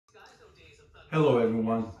Hello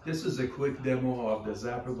everyone, this is a quick demo of the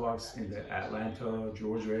ZapperBox in the Atlanta,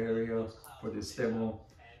 Georgia area. For this demo,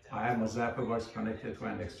 I have my ZapperBox connected to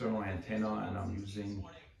an external antenna and I'm using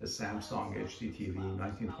a Samsung HD TV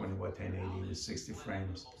 1920 by 1080 with 60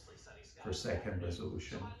 frames per second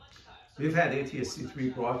resolution. We've had ATSC 3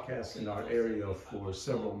 broadcasts in our area for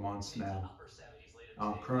several months now.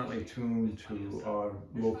 I'm currently tuned to our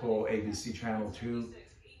local ABC channel 2.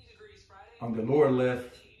 On the lower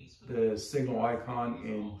left, the signal icon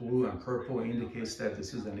in blue and purple indicates that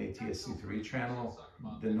this is an ATSC 3 channel.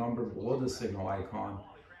 The number below the signal icon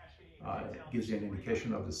gives you an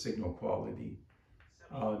indication of the signal quality.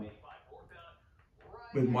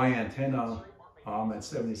 With my antenna, I'm at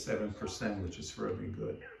 77%, which is fairly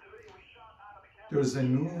good. There's a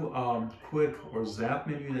new quick or Zap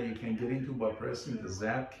menu that you can get into by pressing the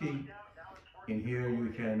Zap key. In here,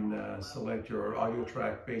 you can select your audio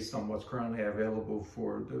track based on what's currently available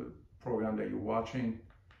for the program that you're watching.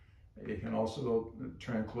 You can also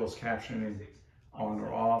turn closed captioning on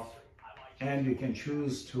or off, and you can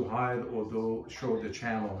choose to hide or show the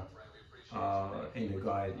channel in the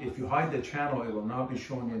guide. If you hide the channel, it will not be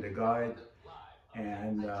shown in the guide,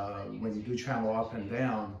 and when you do channel up and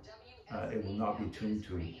down, it will not be tuned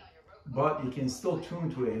to. But you can still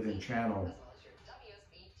tune to a hidden channel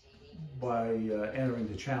by entering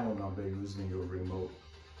the channel number using your remote.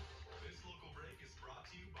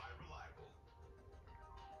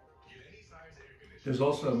 There's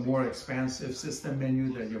also a more expansive system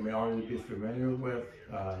menu that you may already be familiar with.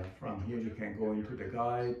 From here you can go into the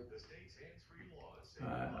guide.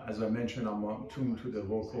 As I mentioned, I'm tuned to the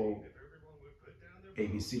local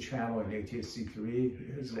ABC channel in ATSC 3.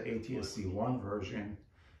 Here's the ATSC 1 version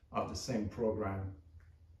of the same program.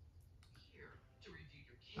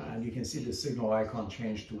 And you can see the signal icon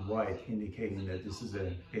change to white, indicating that this is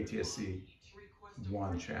an ATSC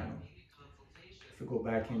 1 channel. If we go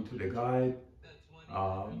back into the guide,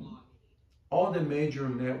 all the major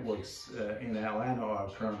networks in Atlanta are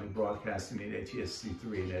currently broadcasting in ATSC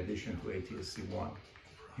 3 in addition to ATSC 1.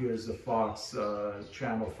 Here's the Fox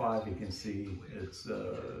channel 5. You can see it's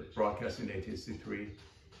broadcasting ATSC 3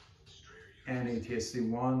 and ATSC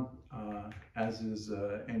 1, as is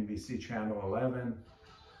NBC channel 11.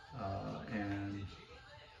 And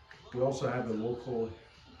we also have a local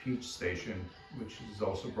Peach station, which is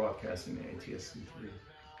also broadcasting in ATSC 3.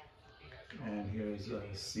 And here's a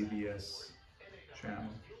CBS channel.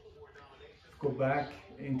 Go back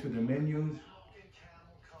into the menu.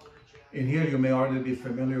 In here, you may already be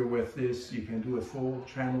familiar with this. You can do a full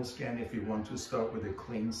channel scan if you want to start with a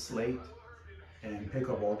clean slate and pick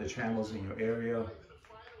up all the channels in your area.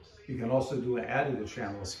 You can also do an added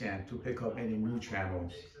channel scan to pick up any new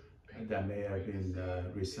channels that may have been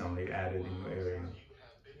recently added in your area.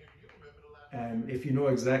 And if you know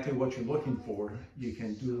exactly what you're looking for, you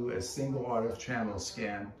can do a single RF channel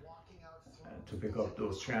scan to pick up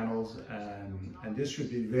those channels, and this should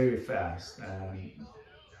be very fast and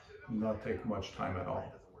not take much time at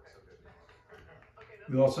all.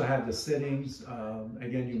 We also have the settings.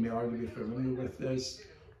 Again, you may already be familiar with this.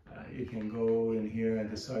 You can go in here and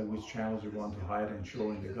decide which channels you want to hide and show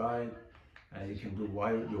in the guide. You can do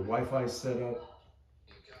your Wi-Fi setup,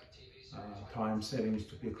 time settings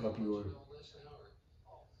to pick up your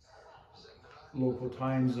local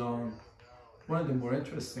time zone. One of the more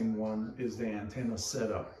interesting ones is the antenna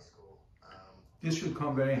setup. This should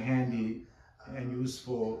come very handy and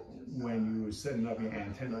useful when you're setting up your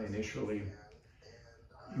antenna initially.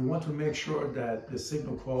 You want to make sure that the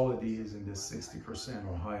signal quality is in the 60%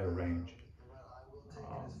 or higher range.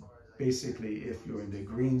 Basically, if you're in the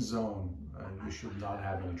green zone, you should not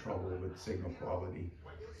have any trouble with signal quality.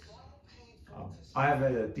 I have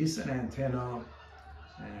a decent antenna,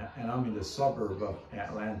 and I'm in the suburb of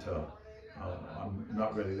Atlanta. I'm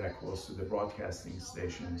not really that close to the broadcasting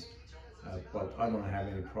stations, but I don't have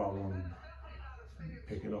any problem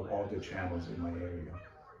picking up all the channels in my area.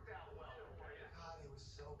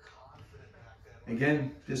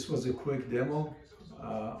 Again, this was a quick demo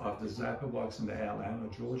of the ZapperBox in the Atlanta,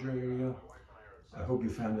 Georgia area. I hope you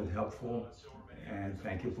found it helpful, and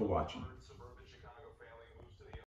thank you for watching.